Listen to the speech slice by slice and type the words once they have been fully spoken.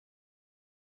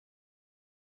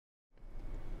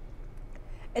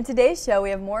In today's show, we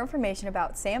have more information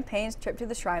about Sam Payne's trip to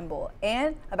the Shrine Bowl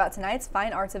and about tonight's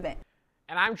fine arts event.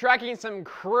 And I'm tracking some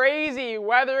crazy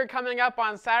weather coming up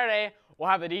on Saturday. We'll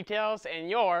have the details in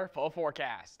your full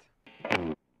forecast.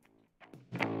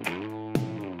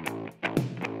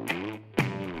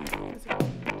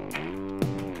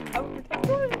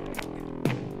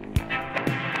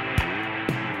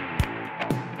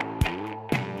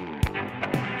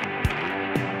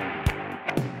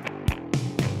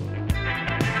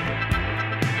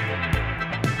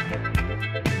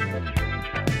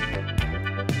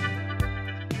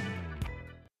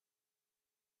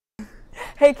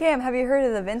 Hey Cam, have you heard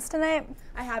of the events tonight?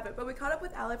 I haven't, but we caught up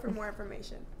with Ally for more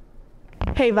information.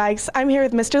 Hey Vikes, I'm here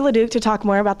with Mr. LeDuc to talk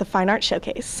more about the Fine Arts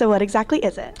Showcase. So what exactly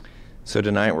is it? So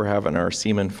tonight we're having our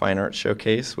Seaman Fine Arts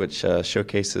Showcase, which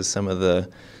showcases some of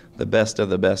the best of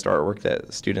the best artwork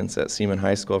that students at Seaman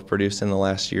High School have produced in the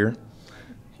last year.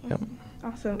 Yep.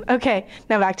 Awesome. Okay,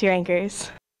 now back to your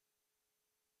anchors.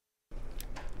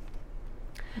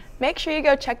 Make sure you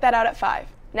go check that out at 5.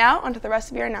 Now, onto the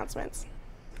rest of your announcements.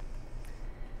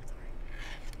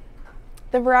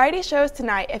 The variety show is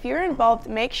tonight. If you're involved,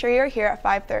 make sure you're here at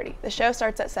 5:30. The show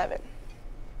starts at 7.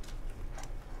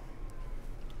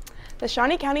 The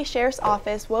Shawnee County Sheriff's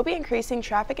Office will be increasing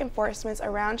traffic enforcement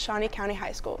around Shawnee County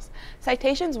high schools.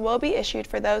 Citations will be issued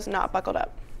for those not buckled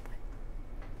up.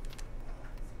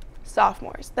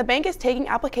 Sophomores. The bank is taking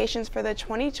applications for the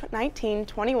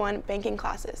 2019-21 banking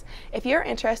classes. If you're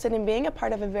interested in being a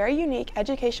part of a very unique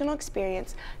educational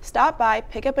experience, stop by,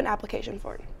 pick up an application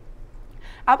form.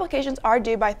 Applications are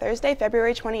due by Thursday,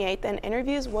 February 28th, and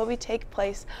interviews will take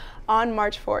place on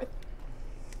March 4th.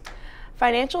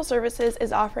 Financial Services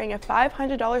is offering a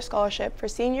 $500 scholarship for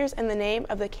seniors in the name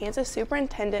of the Kansas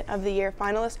Superintendent of the Year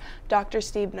finalist, Dr.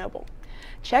 Steve Noble.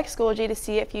 Check Schoology to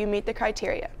see if you meet the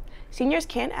criteria. Seniors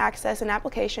can access an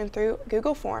application through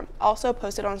Google Form, also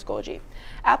posted on Schoology.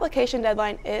 Application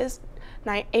deadline is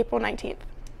April 19th.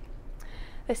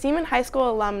 The Seaman High School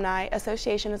Alumni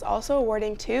Association is also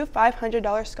awarding 2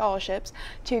 $500 scholarships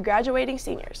to graduating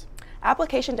seniors.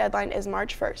 Application deadline is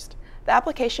March 1st. The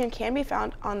application can be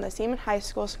found on the Seaman High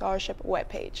School Scholarship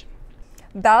webpage.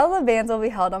 Battle of the Bands will be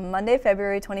held on Monday,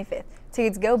 February 25th.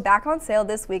 Tickets go back on sale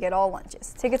this week at all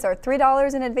lunches. Tickets are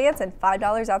 $3 in advance and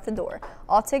 $5 out the door.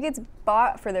 All tickets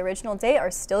bought for the original date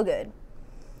are still good.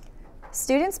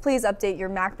 Students, please update your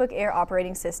MacBook Air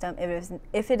operating system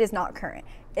if it is not current.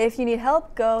 If you need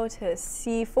help, go to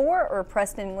C4 or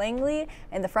Preston Langley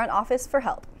in the front office for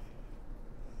help.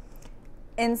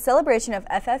 In celebration of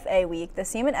FFA Week, the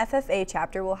Seaman FFA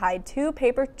chapter will hide 2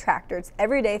 paper tractors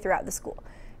every day throughout the school.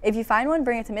 If you find one,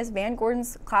 bring it to Miss Van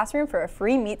Gordon's classroom for a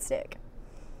free meat stick.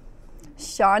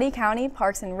 Shawnee County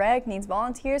Parks and Rec needs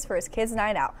volunteers for its Kids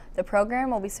Night Out. The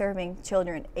program will be serving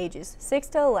children ages 6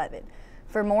 to 11.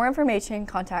 For more information,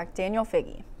 contact Daniel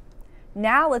Figge.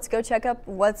 Now let's go check up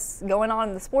what's going on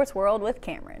in the sports world with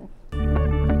Camryn.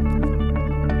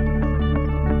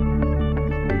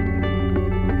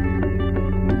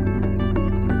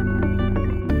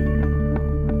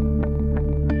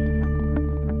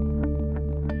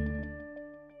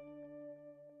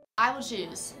 I will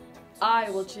choose. I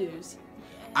will choose.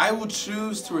 I will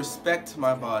choose to respect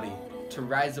my body. To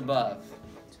rise above.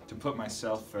 To put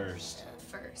myself first.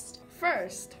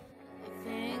 First.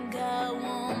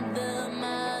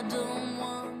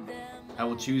 I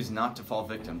will choose not to fall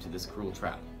victim to this cruel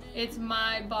trap. It's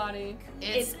my body.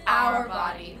 It's our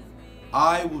body.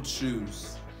 I will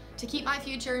choose To keep my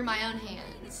future in my own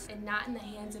hands. And not in the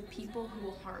hands of people who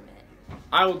will harm it.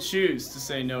 I will choose to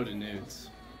say no to nudes.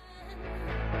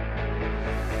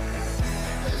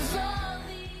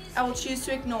 I will choose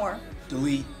to ignore,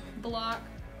 delete, block,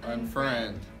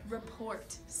 unfriend,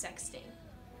 report sexting.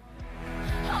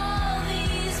 All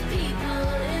these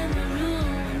people in the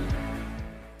room.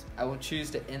 I will choose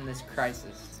to end this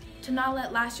crisis. To not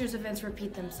let last year's events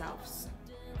repeat themselves.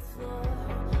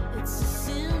 It's a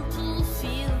simple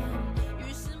feeling.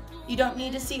 You don't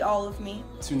need to see all of me.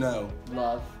 To know,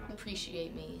 love,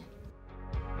 appreciate me.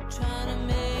 Trying to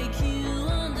make you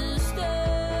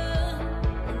understand.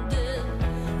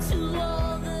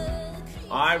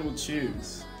 I will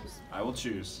choose. I will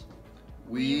choose.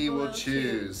 We will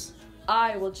choose.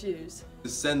 I will choose. To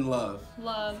send love.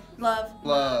 Love. Love.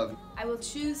 Love. I will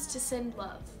choose to send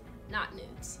love, not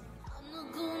nudes. I'm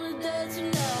not gonna die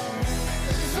tonight.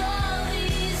 There's all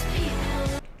these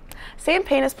people. Sam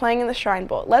Payne is playing in the Shrine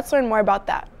Bowl. Let's learn more about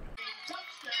that.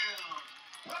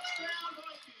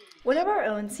 One of our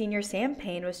own, senior Sam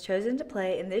Payne, was chosen to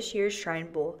play in this year's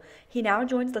Shrine Bowl. He now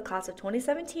joins the class of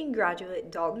 2017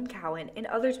 graduate Dalton Cowan and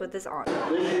others with this honor.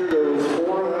 This year there was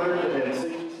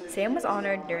 460. Sam was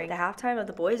honored during the halftime of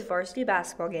the boys' varsity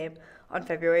basketball game on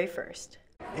February 1st.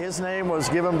 His name was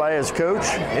given by his coach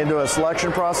into a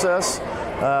selection process.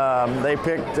 They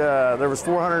picked, there was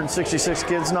 466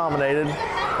 kids nominated,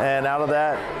 and out of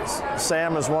that,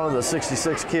 Sam is one of the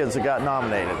 66 kids that got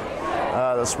nominated.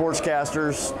 The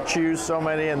sportscasters choose so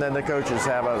many, and then the coaches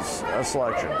have a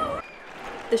selection.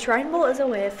 The Shrine Bowl is a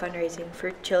way of fundraising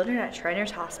for children at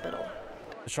Shriners Hospital.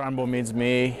 The Shrine Bowl means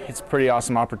me. It's a pretty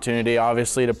awesome opportunity,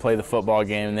 obviously, to play the football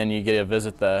game, and then you get to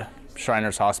visit the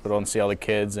Shriners Hospital and see all the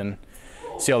kids and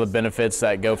see all the benefits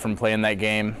that go from playing that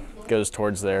game goes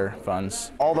towards their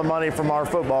funds. All the money from our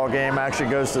football game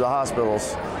actually goes to the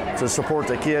hospitals to support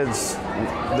the kids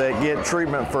that get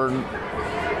treatment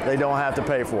they don't have to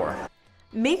pay for.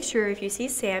 Make sure if you see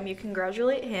Sam, you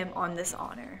congratulate him on this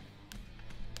honor.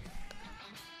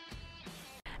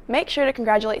 Make sure to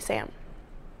congratulate Sam.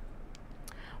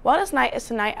 Wellness Night is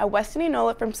tonight at Weston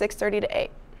Enola from 6:30 to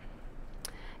 8.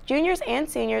 Juniors and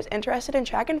seniors interested in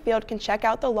track and field can check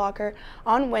out the locker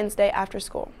on Wednesday after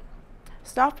school.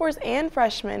 Sophomores and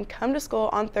freshmen come to school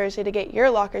on Thursday to get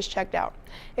your lockers checked out.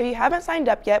 If you haven't signed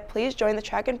up yet, please join the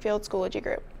track and field Schoology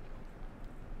group.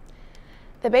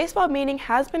 The baseball meeting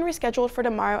has been rescheduled for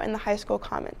tomorrow in the high school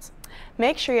commons.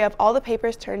 Make sure you have all the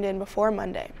papers turned in before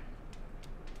Monday.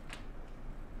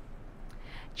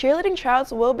 Cheerleading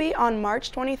tryouts will be on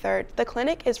March 23rd. The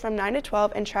clinic is from 9 to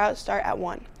 12 and tryouts start at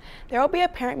 1. There will be a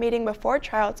parent meeting before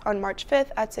tryouts on March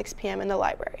 5th at 6 p.m. in the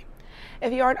library.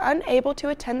 If you are unable to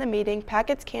attend the meeting,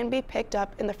 packets can be picked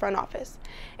up in the front office.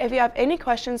 If you have any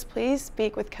questions, please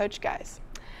speak with Coach Guys.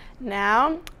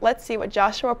 Now, let's see what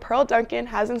Joshua Pearl Duncan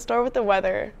has in store with the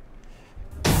weather.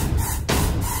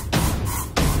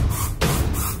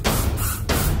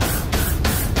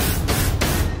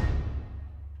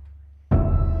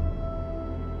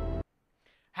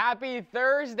 Happy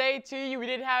Thursday to you. We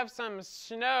did have some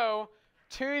snow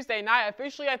Tuesday night,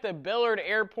 officially at the Billard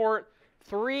Airport,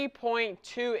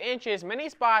 3.2 inches. Many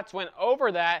spots went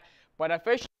over that, but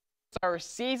officially our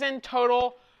season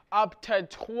total up to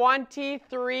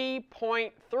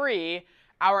 23.3.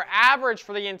 Our average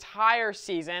for the entire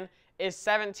season is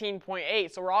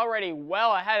 17.8, so we're already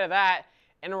well ahead of that,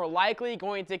 and we're likely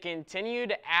going to continue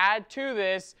to add to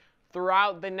this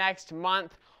throughout the next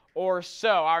month or so.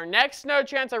 Our next snow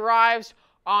chance arrives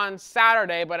on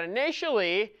Saturday, but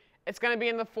initially it's going to be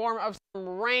in the form of some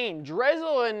rain.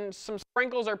 Drizzle and some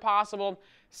sprinkles are possible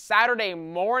Saturday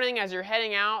morning as you're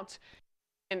heading out,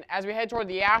 and as we head toward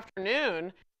the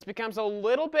afternoon, it becomes a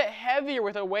little bit heavier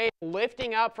with a wave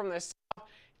lifting up from the south.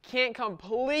 Can't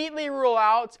completely rule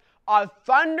out a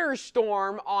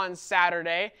thunderstorm on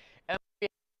Saturday. And in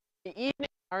the evening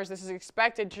hours, this is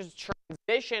expected to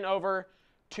transition over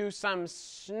to some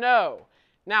snow.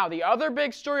 Now, the other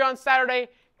big story on Saturday,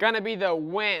 going to be the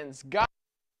winds. Gusts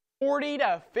 40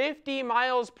 to 50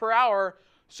 miles per hour.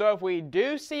 So if we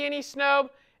do see any snow,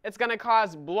 it's going to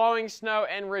cause blowing snow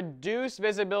and reduce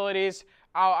visibilities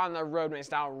out on the roadways.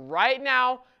 Now, right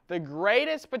now, the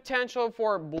greatest potential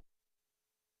for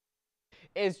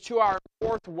is to our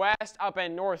northwest up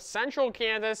in north central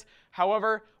Kansas.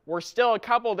 However, we're still a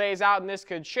couple days out and this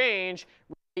could change.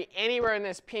 Really anywhere in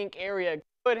this pink area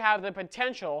could have the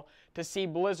potential to see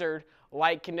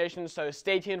blizzard-like conditions, so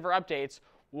stay tuned for updates.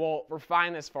 We'll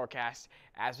refine this forecast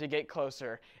as we get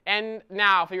closer. And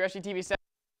now for your SVTV set,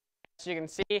 you can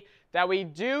see that we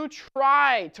do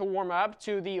try to warm up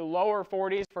to the lower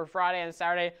 40s for Friday and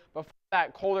Saturday before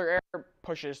that colder air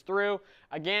pushes through.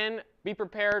 Again, be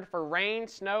prepared for rain,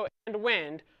 snow, and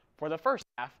wind for the first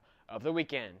half of the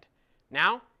weekend.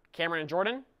 Now, Camryn and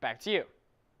Jordan, back to you.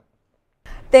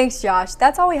 Thanks, Josh.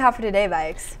 That's all we have for today,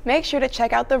 Vikes. Make sure to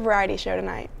check out the variety show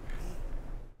tonight.